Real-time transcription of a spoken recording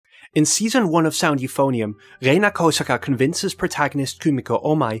In Season 1 of Sound Euphonium, Reina Kousaka convinces protagonist Kumiko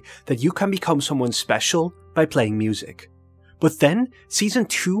Oumae that you can become someone special by playing music. But then, Season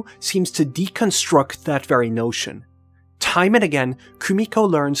 2 seems to deconstruct that very notion. Time and again, Kumiko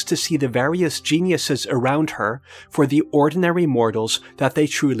learns to see the various geniuses around her for the ordinary mortals that they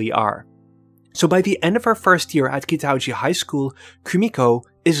truly are. So by the end of her first year at Kitauji High School, Kumiko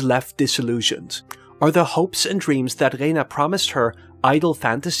is left disillusioned. Are the hopes and dreams that Reina promised her idle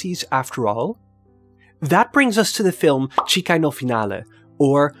fantasies after all? That brings us to the film Chikai no Finale,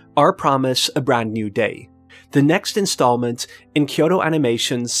 or Our Promise, A Brand New Day, the next installment in Kyoto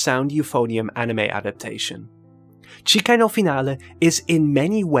Animation's Sound Euphonium anime adaptation. Chikai no Finale is in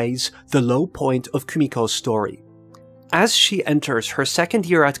many ways the low point of Kumiko's story. As she enters her second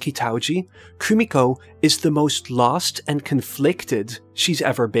year at Kitauji, Kumiko is the most lost and conflicted she's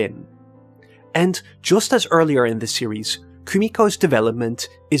ever been. And just as earlier in the series, Kumiko's development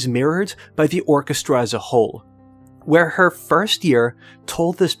is mirrored by the orchestra as a whole, where her first year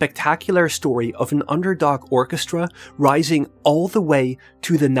told the spectacular story of an underdog orchestra rising all the way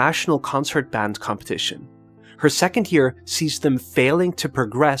to the National Concert Band competition. Her second year sees them failing to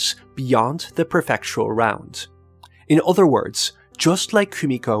progress beyond the prefectural round. In other words, just like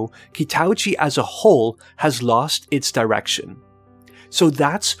Kumiko, Kitauji as a whole has lost its direction. So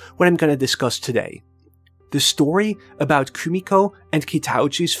that's what I'm going to discuss today. The story about Kumiko and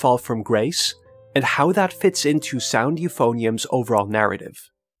Kitauji's fall from grace, and how that fits into Sound Euphonium's overall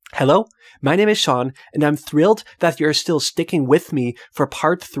narrative. Hello, my name is Sean, and I'm thrilled that you're still sticking with me for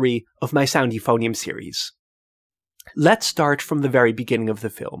part 3 of my Sound Euphonium series. Let's start from the very beginning of the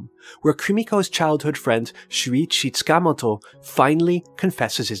film, where Kumiko's childhood friend Shuuichi Tsukamoto finally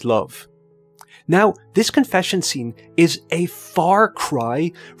confesses his love. Now, this confession scene is a far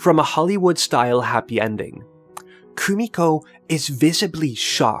cry from a Hollywood-style happy ending. Kumiko is visibly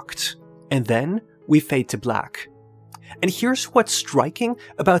shocked, and then we fade to black. And here's what's striking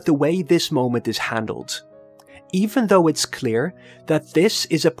about the way this moment is handled. Even though it's clear that this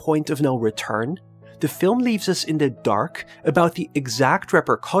is a point of no return, the film leaves us in the dark about the exact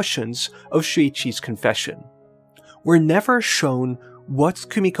repercussions of Shuichi's confession. We're never shown what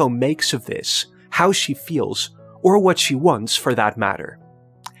Kumiko makes of this, how she feels, or what she wants for that matter.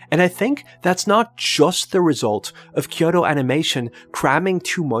 And I think that's not just the result of Kyoto Animation cramming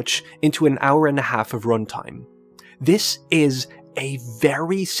too much into an hour and a half of runtime. This is a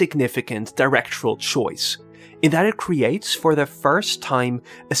very significant directorial choice, in that it creates for the first time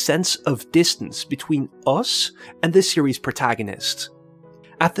a sense of distance between us and the series' protagonist.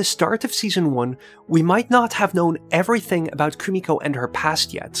 At the start of Season 1, we might not have known everything about Kumiko and her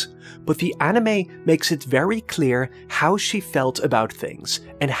past yet, but the anime makes it very clear how she felt about things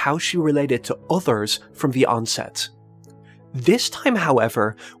and how she related to others from the onset. This time,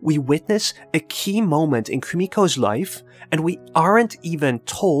 however, we witness a key moment in Kumiko's life, and we aren't even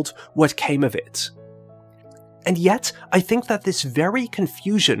told what came of it. And yet, I think that this very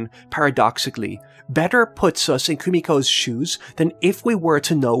confusion, paradoxically, better puts us in Kumiko's shoes than if we were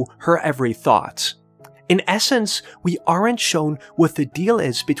to know her every thought. In essence, we aren't shown what the deal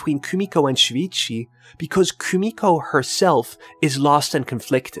is between Kumiko and Shuichi because Kumiko herself is lost and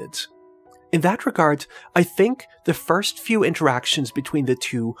conflicted. In that regard, I think the first few interactions between the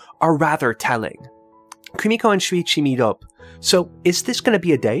two are rather telling. Kumiko and Shuichi meet up, so is this going to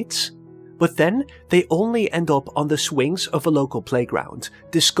be a date? But then, they only end up on the swings of a local playground,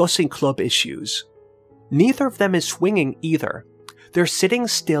 discussing club issues. Neither of them is swinging either. They're sitting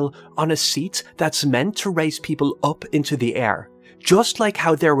still on a seat that's meant to raise people up into the air, just like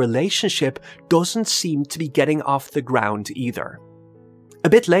how their relationship doesn't seem to be getting off the ground either. A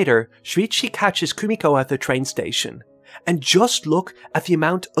bit later, Shuichi catches Kumiko at the train station, and just look at the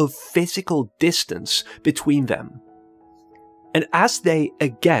amount of physical distance between them. And as they,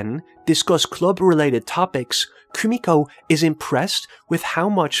 again, discuss club-related topics, Kumiko is impressed with how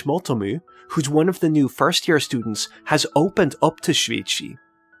much Motomu, who's one of the new first-year students, has opened up to Shuichi.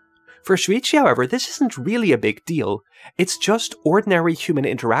 For Shuichi, however, this isn't really a big deal, it's just ordinary human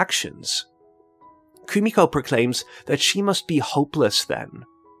interactions. Kumiko proclaims that she must be hopeless then.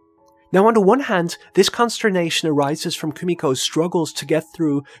 Now, on the one hand, this consternation arises from Kumiko's struggles to get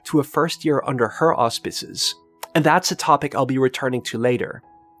through to a first year under her auspices, and that's a topic I'll be returning to later.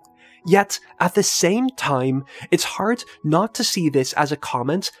 Yet, at the same time, it's hard not to see this as a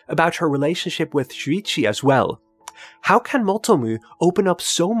comment about her relationship with Shuichi as well. How can Motomu open up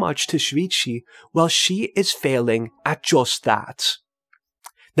so much to Shuichi while she is failing at just that?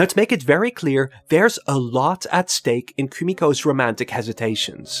 Now, to make it very clear, there's a lot at stake in Kumiko's romantic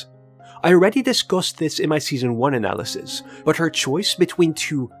hesitations. I already discussed this in my Season 1 analysis, but her choice between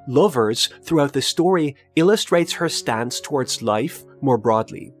two lovers throughout the story illustrates her stance towards life more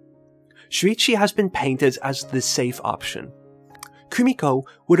broadly. Shuichi has been painted as the safe option. Kumiko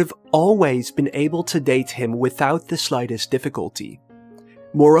would have always been able to date him without the slightest difficulty.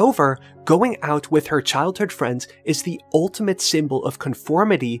 Moreover, going out with her childhood friends is the ultimate symbol of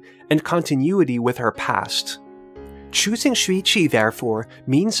conformity and continuity with her past. Choosing Shuichi, therefore,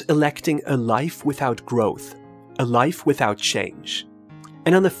 means electing a life without growth, a life without change.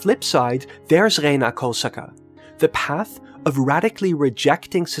 And on the flip side, there's Reina Kousaka, the path of radically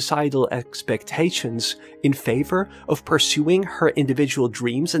rejecting societal expectations in favor of pursuing her individual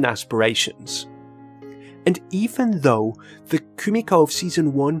dreams and aspirations. And even though the Kumiko of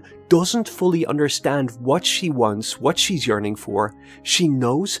Season 1 doesn't fully understand what she wants, what she's yearning for, she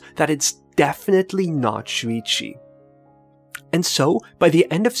knows that it's definitely not Shuichi. And so, by the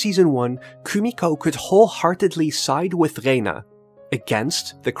end of Season 1, Kumiko could wholeheartedly side with Reina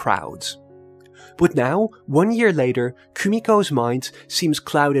against the crowds. But now, 1 year later, Kumiko's mind seems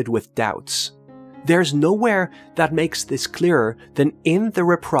clouded with doubts. There's nowhere that makes this clearer than in the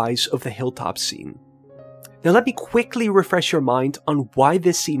reprise of the hilltop scene. Now let me quickly refresh your mind on why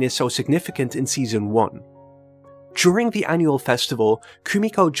this scene is so significant in Season 1. During the annual festival,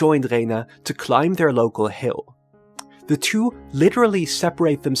 Kumiko joined Reina to climb their local hill. The two literally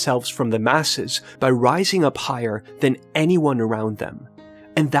separate themselves from the masses by rising up higher than anyone around them.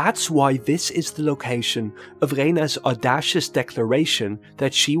 And that's why this is the location of Reina's audacious declaration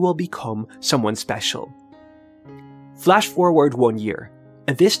that she will become someone special. Flash forward 1 year,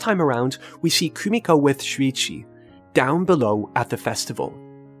 and this time around we see Kumiko with Shuichi, down below at the festival.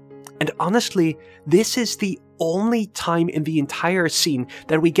 And honestly, this is the only time in the entire scene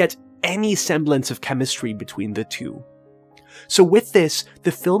that we get any semblance of chemistry between the two. So with this,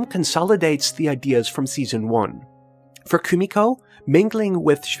 the film consolidates the ideas from Season 1. For Kumiko, mingling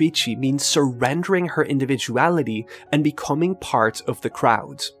with Shuichi means surrendering her individuality and becoming part of the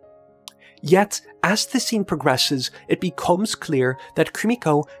crowd. Yet, as the scene progresses, it becomes clear that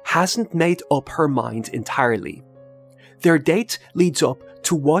Kumiko hasn't made up her mind entirely. Their date leads up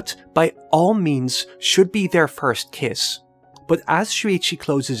to what, by all means, should be their first kiss. But as Shuichi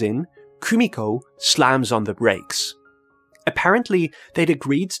closes in, Kumiko slams on the brakes. Apparently, they'd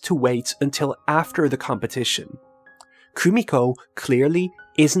agreed to wait until after the competition. Kumiko clearly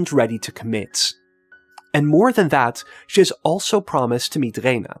isn't ready to commit. And more than that, she has also promised to meet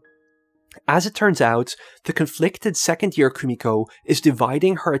Reina. As it turns out, the conflicted second-year Kumiko is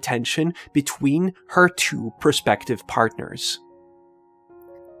dividing her attention between her two prospective partners.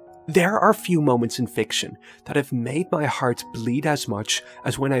 There are few moments in fiction that have made my heart bleed as much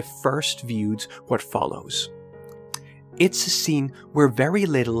as when I first viewed what follows. It's a scene where very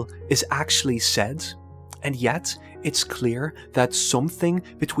little is actually said, and yet it's clear that something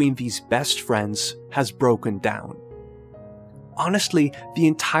between these best friends has broken down. Honestly, the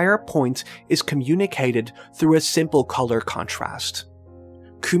entire point is communicated through a simple color contrast.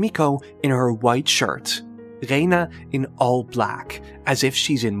 Kumiko in her white shirt, Reina in all black, as if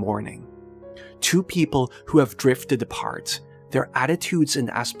she's in mourning. Two people who have drifted apart, their attitudes and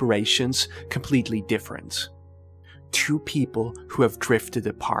aspirations completely different. Two people who have drifted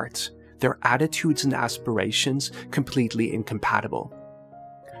apart, their attitudes and aspirations completely incompatible.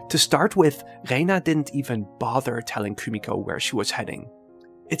 To start with, Reina didn't even bother telling Kumiko where she was heading.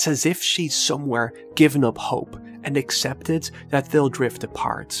 It's as if she's somewhere given up hope and accepted that they'll drift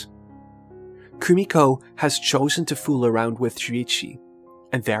apart. Kumiko has chosen to fool around with Shuichi,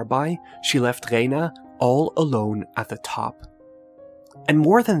 and thereby she left Reina all alone at the top. And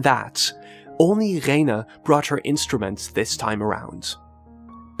more than that, only Reina brought her instruments this time around.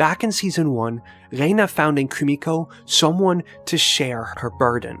 Back in Season 1, Reina found in Kumiko someone to share her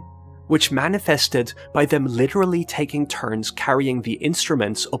burden, which manifested by them literally taking turns carrying the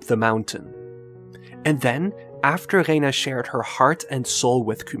instruments up the mountain. And then, after Reina shared her heart and soul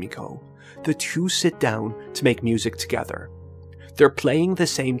with Kumiko, the two sit down to make music together. They're playing the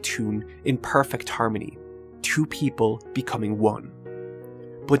same tune in perfect harmony, two people becoming one.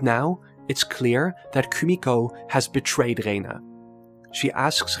 But now, it's clear that Kumiko has betrayed Reina. She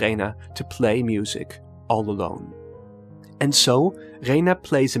asks Reina to play music all alone. And so, Reina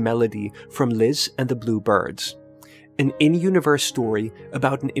plays a melody from Liz and the Blue Birds, an in-universe story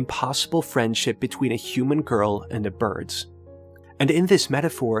about an impossible friendship between a human girl and a bird. And in this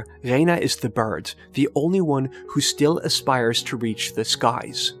metaphor, Reina is the bird, the only one who still aspires to reach the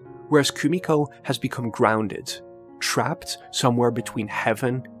skies, whereas Kumiko has become grounded, trapped somewhere between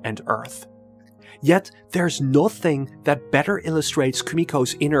heaven and earth. Yet there's nothing that better illustrates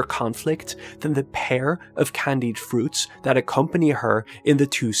Kumiko's inner conflict than the pair of candied fruits that accompany her in the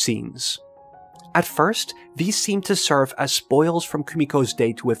two scenes. At first, these seem to serve as spoils from Kumiko's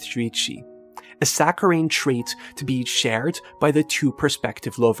date with Shuichi, a saccharine treat to be shared by the two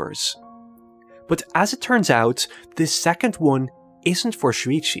prospective lovers. But as it turns out, this second one isn't for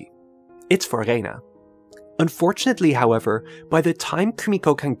Shuichi, it's for Reina. Unfortunately, however, by the time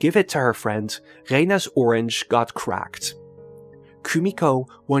Kumiko can give it to her friend, Reina's orange got cracked. Kumiko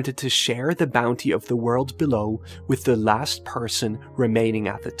wanted to share the bounty of the world below with the last person remaining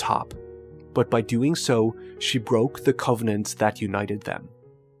at the top, but by doing so, she broke the covenant that united them.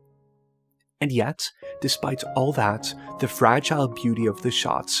 And yet, despite all that, the fragile beauty of the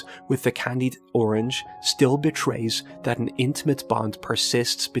shots with the candied orange still betrays that an intimate bond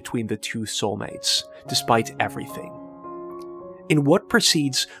persists between the two soulmates, despite everything. In what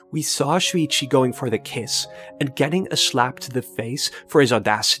precedes, we saw Shuichi going for the kiss and getting a slap to the face for his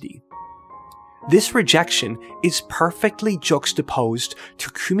audacity. This rejection is perfectly juxtaposed to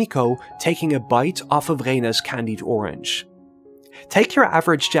Kumiko taking a bite off of Reina's candied orange. Take your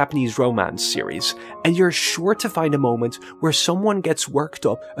average Japanese romance series, and you're sure to find a moment where someone gets worked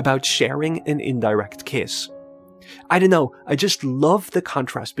up about sharing an indirect kiss. I don't know, I just love the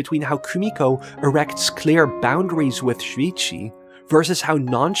contrast between how Kumiko erects clear boundaries with Shuichi versus how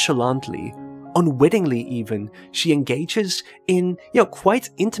nonchalantly, unwittingly even, she engages in, quite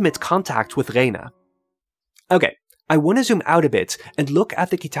intimate contact with Reina. Okay, I want to zoom out a bit and look at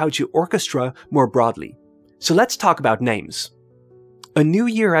the Kitauji Orchestra more broadly. So let's talk about names. A new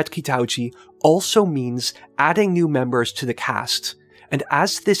year at Kitauji also means adding new members to the cast, and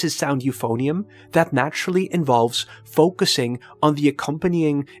as this is sound euphonium, that naturally involves focusing on the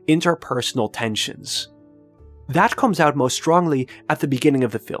accompanying interpersonal tensions. That comes out most strongly at the beginning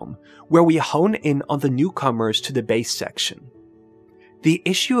of the film, where we hone in on the newcomers to the bass section. The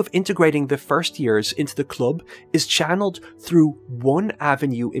issue of integrating the first years into the club is channeled through one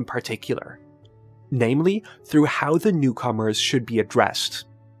avenue in particular, namely through how the newcomers should be addressed.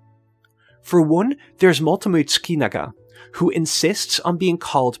 For one, there's Motomu Tsukinaga, who insists on being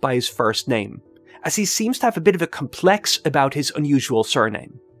called by his first name, as he seems to have a bit of a complex about his unusual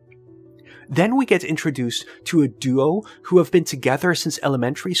surname. Then we get introduced to a duo who have been together since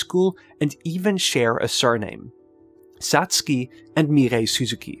elementary school and even share a surname, Satsuki and Mirei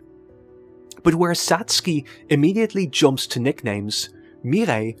Suzuki. But where Satsuki immediately jumps to nicknames,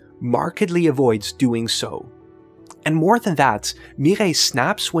 Mirei markedly avoids doing so. And more than that, Mirei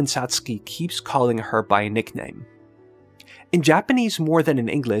snaps when Satsuki keeps calling her by a nickname. In Japanese more than in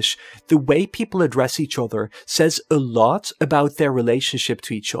English, the way people address each other says a lot about their relationship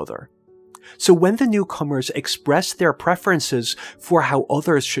to each other. So when the newcomers express their preferences for how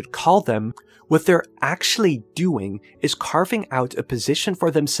others should call them, what they're actually doing is carving out a position for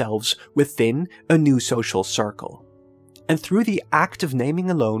themselves within a new social circle. And through the act of naming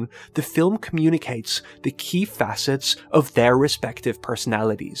alone, the film communicates the key facets of their respective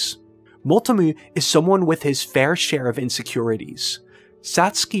personalities. Motomu is someone with his fair share of insecurities.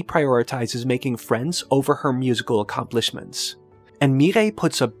 Satsuki prioritizes making friends over her musical accomplishments. And Mirei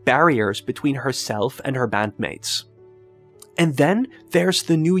puts up barriers between herself and her bandmates. And then there's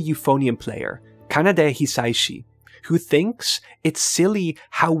the new euphonium player, Kanade Hisaishi, who thinks it's silly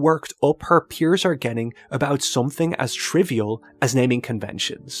how worked up her peers are getting about something as trivial as naming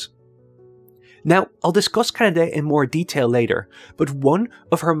conventions. Now, I'll discuss Kanade in more detail later, but one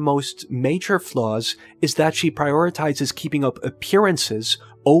of her most major flaws is that she prioritizes keeping up appearances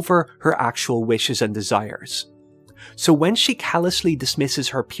over her actual wishes and desires. So when she callously dismisses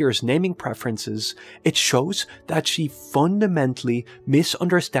her peers' naming preferences, it shows that she fundamentally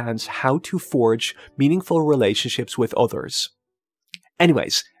misunderstands how to forge meaningful relationships with others.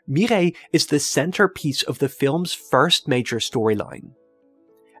 Anyways, Mirei is the centerpiece of the film's first major storyline.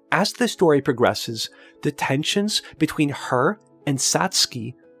 As the story progresses, the tensions between her and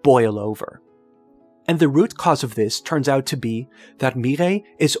Satsuki boil over. And the root cause of this turns out to be that Mirei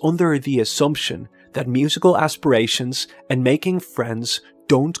is under the assumption that musical aspirations and making friends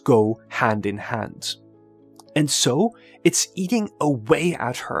don't go hand in hand. And so, it's eating away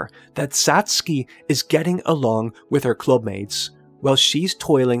at her that Satsuki is getting along with her clubmates, while she's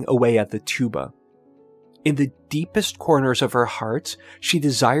toiling away at the tuba. In the deepest corners of her heart, she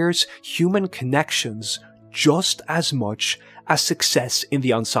desires human connections just as much as success in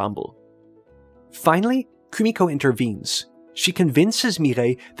the ensemble. Finally, Kumiko intervenes. She convinces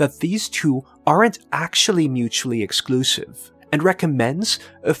Mirei that these two aren't actually mutually exclusive, and recommends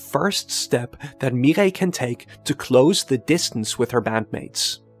a first step that Mirei can take to close the distance with her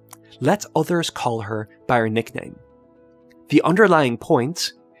bandmates. let others call her by her nickname. The underlying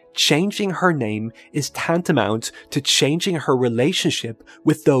point, changing her name is tantamount to changing her relationship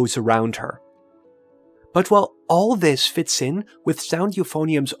with those around her. But while all this fits in with Sound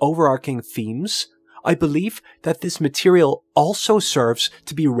Euphonium's overarching themes, I believe that this material also serves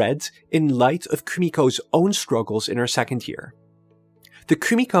to be read in light of Kumiko's own struggles in her second year. The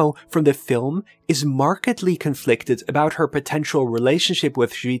Kumiko from the film is markedly conflicted about her potential relationship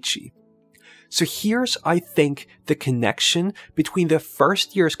with Shuichi. So here's, I think, the connection between the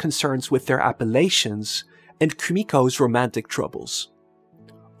first year's concerns with their appellations and Kumiko's romantic troubles.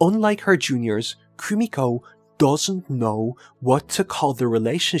 Unlike her juniors, Kumiko doesn't know what to call the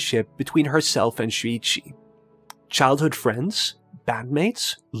relationship between herself and Shuichi. Childhood friends?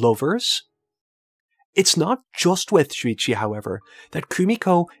 Bandmates? Lovers? It's not just with Shuichi, however, that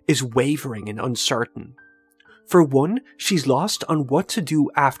Kumiko is wavering and uncertain. For one, she's lost on what to do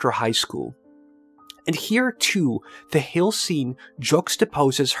after high school. And here too, the hill scene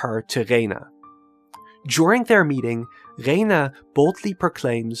juxtaposes her to Reina. During their meeting, Reina boldly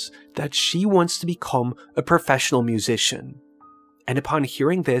proclaims that she wants to become a professional musician. And upon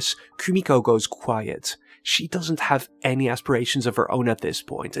hearing this, Kumiko goes quiet. She doesn't have any aspirations of her own at this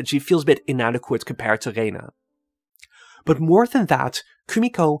point, and she feels a bit inadequate compared to Reina. But more than that,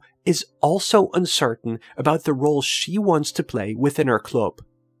 Kumiko is also uncertain about the role she wants to play within her club.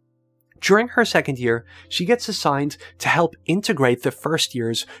 During her second year, she gets assigned to help integrate the first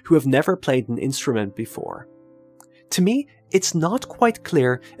years who have never played an instrument before. To me, it's not quite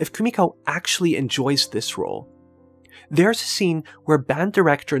clear if Kumiko actually enjoys this role. There's a scene where band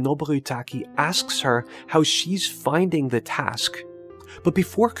director Noboru Taki asks her how she's finding the task. But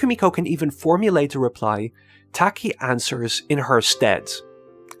before Kumiko can even formulate a reply, Taki answers in her stead.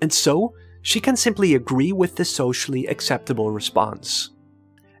 And so, she can simply agree with the socially acceptable response.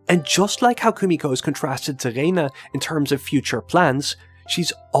 And just like how Kumiko is contrasted to Reina in terms of future plans,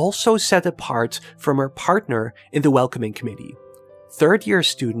 she's also set apart from her partner in the welcoming committee, third-year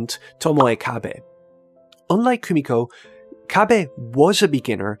student Tomoe Kabe. Unlike Kumiko, Kabe was a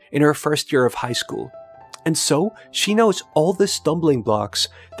beginner in her first year of high school, and so she knows all the stumbling blocks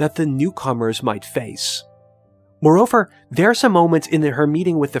that the newcomers might face. Moreover, there's a moment in her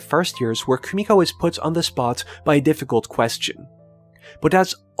meeting with the first years where Kumiko is put on the spot by a difficult question. But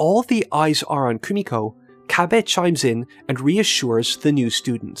as all the eyes are on Kumiko, Kabe chimes in and reassures the new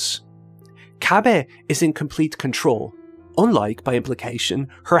students. Kabe is in complete control, unlike, by implication,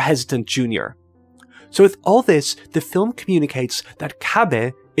 her hesitant junior. So with all this, the film communicates that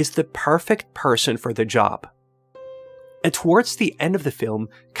Kabe is the perfect person for the job. And towards the end of the film,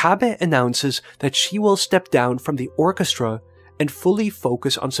 Kabe announces that she will step down from the orchestra and fully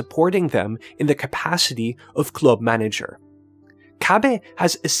focus on supporting them in the capacity of club manager. Kabe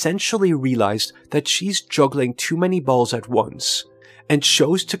has essentially realized that she's juggling too many balls at once, and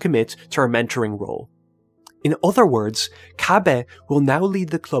chose to commit to her mentoring role. In other words, Kabe will now lead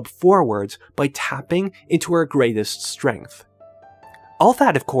the club forward by tapping into her greatest strength. All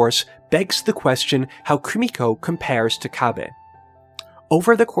that, of course, begs the question how Kumiko compares to Kabe.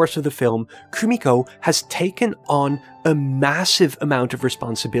 Over the course of the film, Kumiko has taken on a massive amount of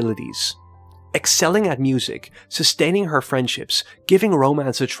responsibilities. Excelling at music, sustaining her friendships, giving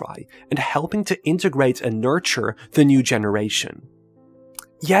romance a try, and helping to integrate and nurture the new generation.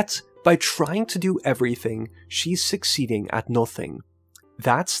 Yet, by trying to do everything, she's succeeding at nothing.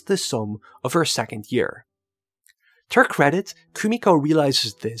 That's the sum of her second year. To her credit, Kumiko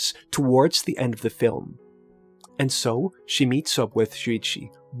realizes this towards the end of the film. And so, she meets up with Shuichi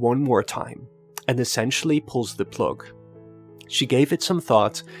one more time, and essentially pulls the plug. She gave it some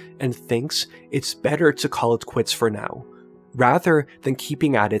thought, and thinks it's better to call it quits for now, rather than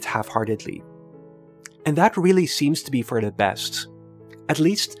keeping at it half-heartedly. And that really seems to be for the best. At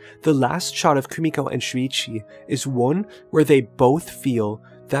least, the last shot of Kumiko and Shuichi is one where they both feel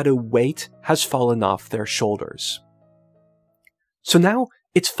that a weight has fallen off their shoulders. So now,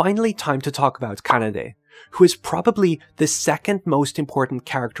 it's finally time to talk about Kanade, who is probably the second most important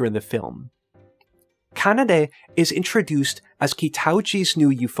character in the film. Kanade is introduced as Kitauji's new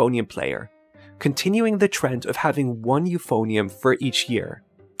euphonium player, continuing the trend of having one euphonium for each year.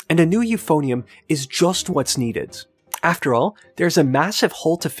 And a new euphonium is just what's needed. After all, there's a massive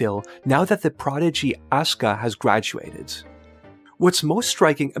hole to fill now that the prodigy Asuka has graduated. What's most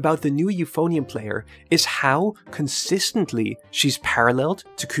striking about the new euphonium player is how consistently she's paralleled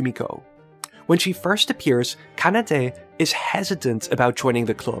to Kumiko. When she first appears, Kanade is hesitant about joining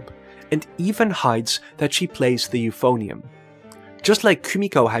the club, and even hides that she plays the euphonium, just like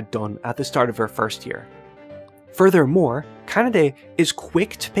Kumiko had done at the start of her first year. Furthermore, Kanade is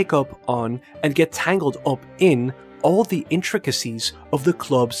quick to pick up on and get tangled up in all the intricacies of the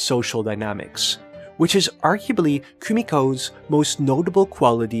club's social dynamics, which is arguably Kumiko's most notable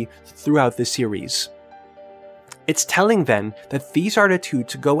quality throughout the series. It's telling then that these are the two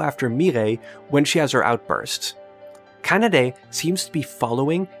to go after Mirei when she has her outburst. Kanade seems to be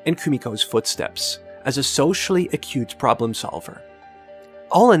following in Kumiko's footsteps as a socially acute problem solver.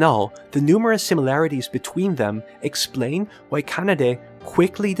 All in all, the numerous similarities between them explain why Kanade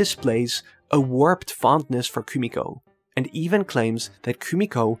quickly displays a warped fondness for Kumiko, and even claims that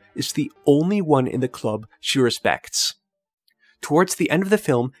Kumiko is the only one in the club she respects. Towards the end of the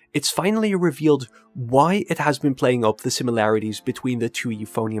film, it's finally revealed why it has been playing up the similarities between the two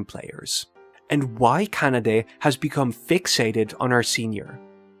Euphonium players, and why Kanade has become fixated on her senior.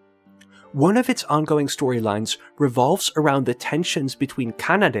 One of its ongoing storylines revolves around the tensions between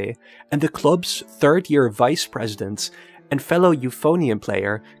Kanade and the club's third-year vice president and fellow Euphonium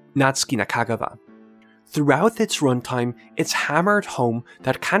player Natsuki Nakagawa. Throughout its runtime, it's hammered home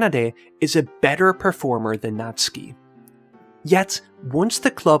that Kanade is a better performer than Natsuki. Yet, once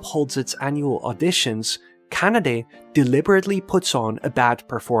the club holds its annual auditions, Kanade deliberately puts on a bad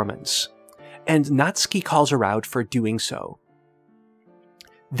performance, and Natsuki calls her out for doing so.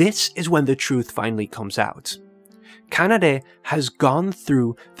 This is when the truth finally comes out. Kanade has gone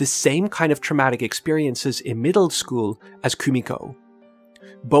through the same kind of traumatic experiences in middle school as Kumiko.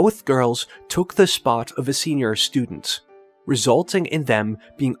 Both girls took the spot of a senior student, resulting in them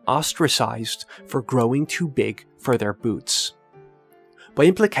being ostracized for growing too big for their boots. By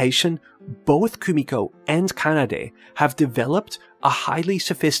implication, both Kumiko and Kanade have developed a highly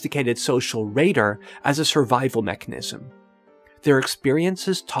sophisticated social radar as a survival mechanism. Their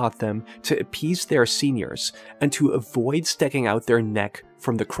experiences taught them to appease their seniors and to avoid sticking out their neck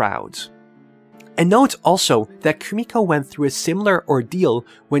from the crowd. And note also that Kumiko went through a similar ordeal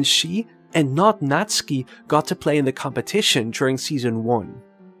when she and not Natsuki got to play in the competition during season 1.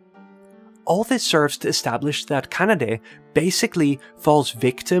 All this serves to establish that Kanade basically falls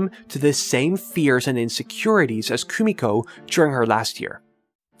victim to the same fears and insecurities as Kumiko during her last year.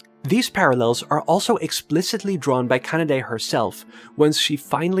 These parallels are also explicitly drawn by Kanade herself once she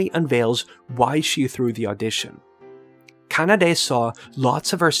finally unveils why she threw the audition. Kanade saw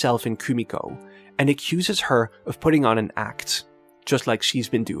lots of herself in Kumiko and accuses her of putting on an act, just like she's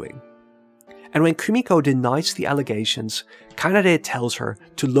been doing. And when Kumiko denies the allegations, Kanade tells her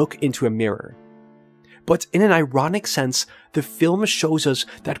to look into a mirror. But in an ironic sense, the film shows us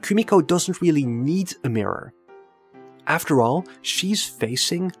that Kumiko doesn't really need a mirror. After all, she's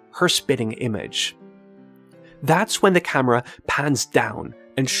facing her spitting image. That's when the camera pans down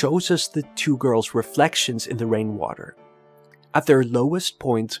and shows us the two girls' reflections in the rainwater. At their lowest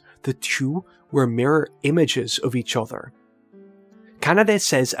point, the two were mirror images of each other. Kanade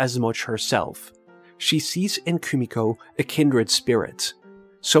says as much herself. She sees in Kumiko a kindred spirit,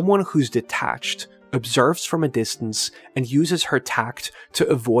 someone who's detached, observes from a distance, and uses her tact to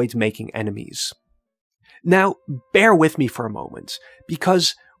avoid making enemies. Now, bear with me for a moment,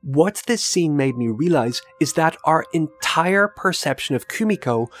 because what this scene made me realize is that our entire perception of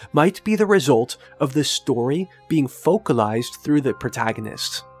Kumiko might be the result of the story being focalized through the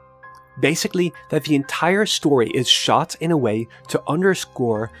protagonist. Basically, that the entire story is shot in a way to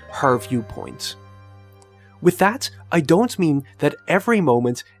underscore her viewpoint. With that, I don't mean that every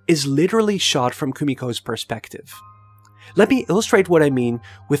moment is literally shot from Kumiko's perspective. Let me illustrate what I mean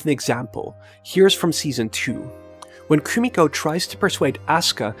with an example. Here's from season 2. When Kumiko tries to persuade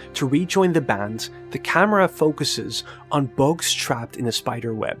Asuka to rejoin the band, the camera focuses on bugs trapped in a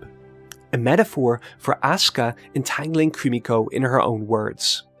spider web, a metaphor for Asuka entangling Kumiko in her own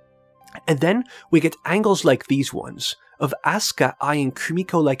words. And then we get angles like these ones, of Asuka eyeing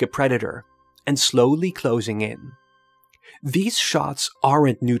Kumiko like a predator, and slowly closing in. These shots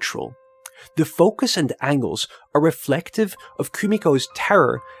aren't neutral. The focus and angles are reflective of Kumiko's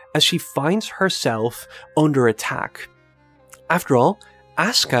terror as she finds herself under attack. After all,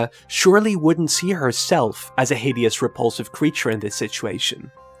 Asuka surely wouldn't see herself as a hideous, repulsive creature in this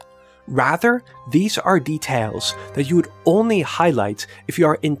situation. Rather, these are details that you would only highlight if you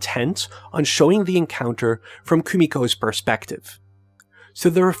are intent on showing the encounter from Kumiko's perspective. So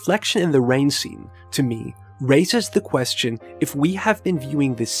the reflection in the rain scene, to me, raises the question if we have been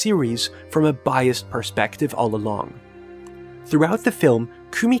viewing this series from a biased perspective all along. Throughout the film,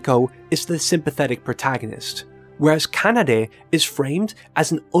 Kumiko is the sympathetic protagonist, whereas Kanade is framed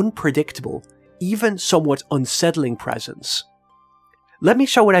as an unpredictable, even somewhat unsettling presence. Let me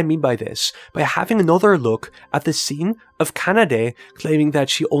show what I mean by this by having another look at the scene of Kanade claiming that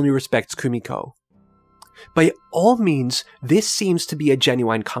she only respects Kumiko. By all means, this seems to be a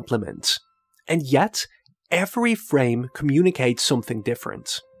genuine compliment, and yet every frame communicates something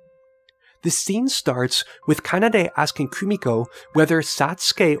different. The scene starts with Kanade asking Kumiko whether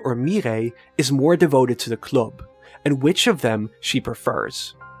Satsuki or Mirei is more devoted to the club, and which of them she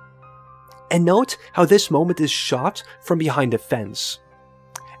prefers. And note how this moment is shot from behind a fence.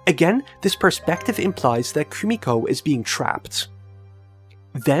 Again, this perspective implies that Kumiko is being trapped.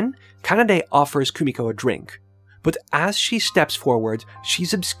 Then, Kanade offers Kumiko a drink, but as she steps forward,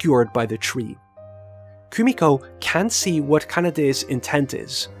 she's obscured by the tree. Kumiko can't see what Kanade's intent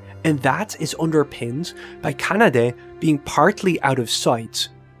is, and that is underpinned by Kanade being partly out of sight,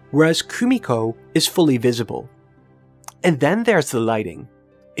 whereas Kumiko is fully visible. And then there's the lighting.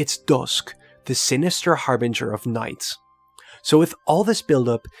 It's dusk, the sinister harbinger of night. So with all this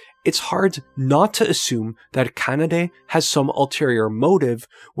build-up, it's hard not to assume that Kanade has some ulterior motive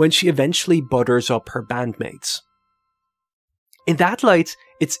when she eventually butters up her bandmates. In that light,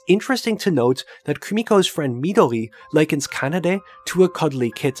 it's interesting to note that Kumiko's friend Midori likens Kanade to a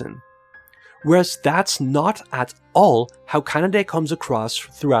cuddly kitten, whereas that's not at all how Kanade comes across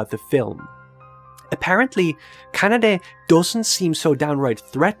throughout the film. Apparently, Kanade doesn't seem so downright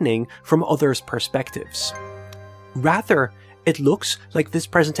threatening from others' perspectives. Rather, it looks like this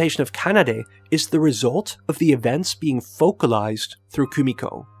presentation of Kanade is the result of the events being focalized through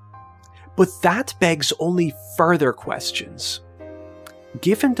Kumiko. But that begs only further questions.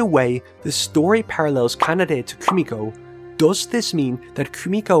 Given the way the story parallels Kanade to Kumiko, does this mean that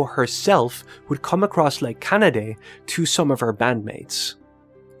Kumiko herself would come across like Kanade to some of her bandmates?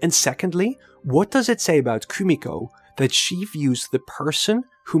 And secondly, what does it say about Kumiko that she views the person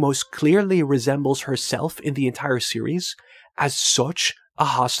who most clearly resembles herself in the entire series as such a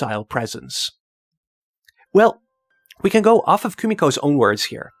hostile presence? Well, we can go off of Kumiko's own words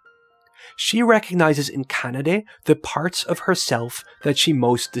here. She recognizes in Kanade the parts of herself that she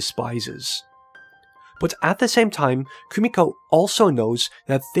most despises. But at the same time, Kumiko also knows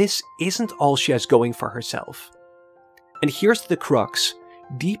that this isn't all she has going for herself. And here's the crux.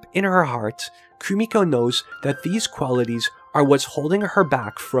 Deep in her heart, Kumiko knows that these qualities are what's holding her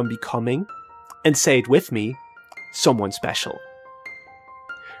back from becoming, and say it with me, someone special.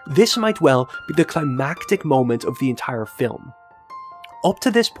 This might well be the climactic moment of the entire film. Up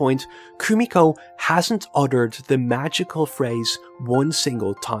to this point, Kumiko hasn't uttered the magical phrase one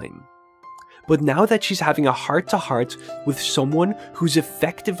single time. But now that she's having a heart-to-heart with someone who's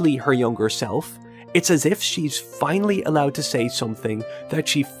effectively her younger self, it's as if she's finally allowed to say something that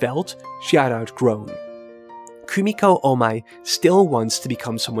she felt she had outgrown. Kumiko Oumae still wants to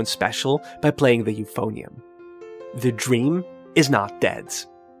become someone special by playing the euphonium. The dream is not dead.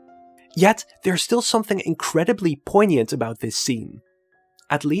 Yet, there's still something incredibly poignant about this scene.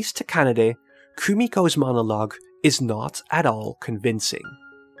 At least to Kanade, Kumiko's monologue is not at all convincing.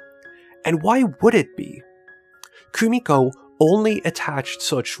 And why would it be? Kumiko only attached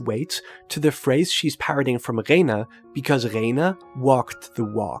such weight to the phrase she's parroting from Reina because Reina walked the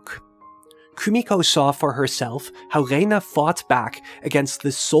walk. Kumiko saw for herself how Reina fought back against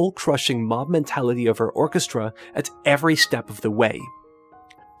the soul-crushing mob mentality of her orchestra at every step of the way.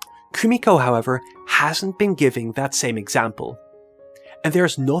 Kumiko, however, hasn't been giving that same example. And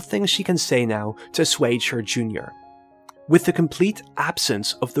there's nothing she can say now to assuage her junior. With the complete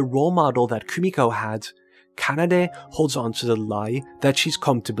absence of the role model that Kumiko had, Kanade holds on to the lie that she's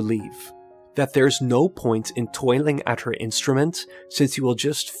come to believe, that there's no point in toiling at her instrument since you will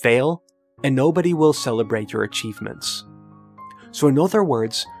just fail and nobody will celebrate your achievements. So in other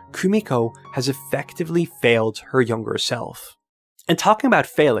words, Kumiko has effectively failed her younger self. And talking about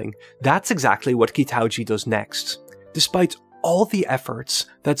failing, that's exactly what Kitauji does next. Despite all the efforts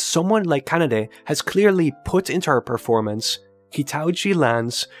that someone like Kanade has clearly put into her performance, Kitauji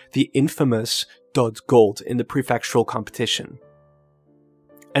lands the infamous dud gold in the prefectural competition.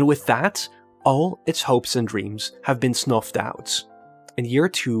 And with that, all its hopes and dreams have been snuffed out. In year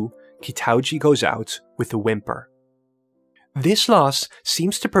 2, Kitauji goes out with a whimper. This loss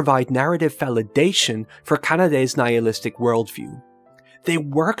seems to provide narrative validation for Kanade's nihilistic worldview. They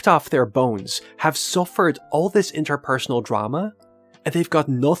worked off their bones, have suffered all this interpersonal drama, and they've got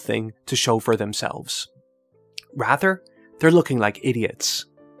nothing to show for themselves. Rather, they're looking like idiots.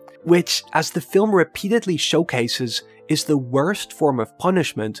 Which, as the film repeatedly showcases, is the worst form of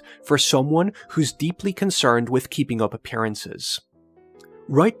punishment for someone who's deeply concerned with keeping up appearances.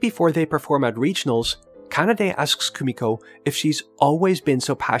 Right before they perform at regionals, Kanade asks Kumiko if she's always been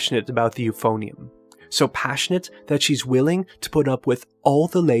so passionate about the euphonium. So passionate that she's willing to put up with all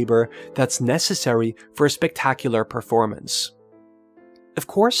the labor that's necessary for a spectacular performance. Of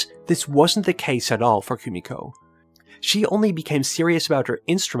course, this wasn't the case at all for Kumiko. She only became serious about her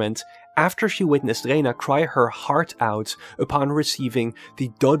instrument after she witnessed Reina cry her heart out upon receiving the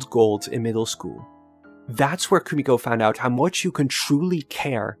dud gold in middle school. That's where Kumiko found out how much you can truly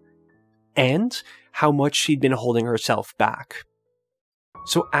care, and how much she'd been holding herself back.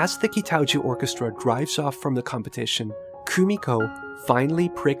 So as the Kitauji Orchestra drives off from the competition, Kumiko finally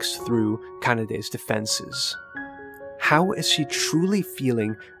pricks through Kanade's defenses. How is she truly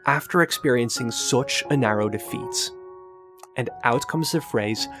feeling after experiencing such a narrow defeat? And out comes the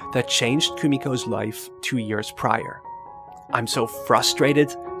phrase that changed Kumiko's life 2 years prior. "I'm so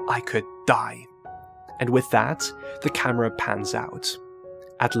frustrated, I could die." And with that, the camera pans out.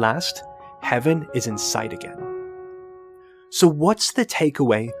 At last, heaven is in sight again. So what's the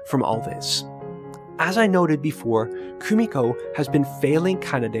takeaway from all this? As I noted before, Kumiko has been failing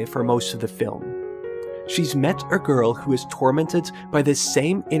Kanade for most of the film. She's met a girl who is tormented by the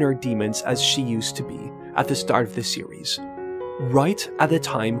same inner demons as she used to be at the start of the series, right at the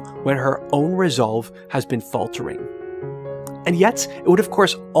time when her own resolve has been faltering. And yet, it would of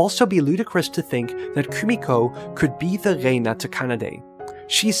course also be ludicrous to think that Kumiko could be the Reina to Kanade.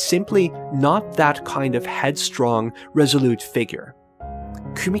 She's simply not that kind of headstrong, resolute figure.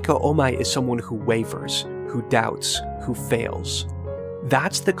 Kumiko Oumae is someone who wavers, who doubts, who fails.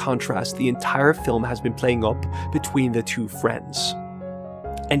 That's the contrast the entire film has been playing up between the two friends.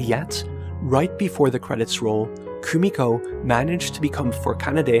 And yet, right before the credits roll, Kumiko managed to become for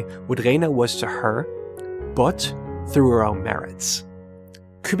Kanade what Reina was to her, but through her own merits.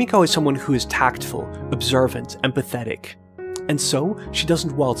 Kumiko is someone who is tactful, observant, empathetic, and so she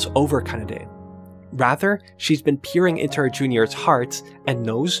doesn't waltz over Kanade. Rather, she's been peering into her junior's heart and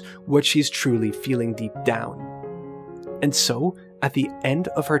knows what she's truly feeling deep down. And so, at the end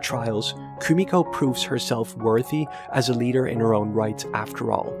of her trials, Kumiko proves herself worthy as a leader in her own right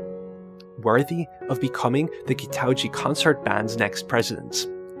after all. Worthy of becoming the Kitauji concert band's next president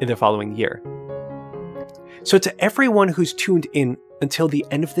in the following year. So to everyone who's tuned in until the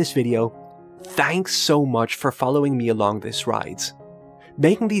end of this video, thanks so much for following me along this ride.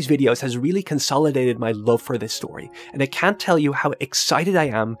 Making these videos has really consolidated my love for this story, and I can't tell you how excited I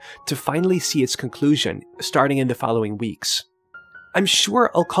am to finally see its conclusion starting in the following weeks. I'm sure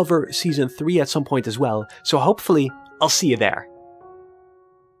I'll cover Season 3 at some point as well, so hopefully I'll see you there.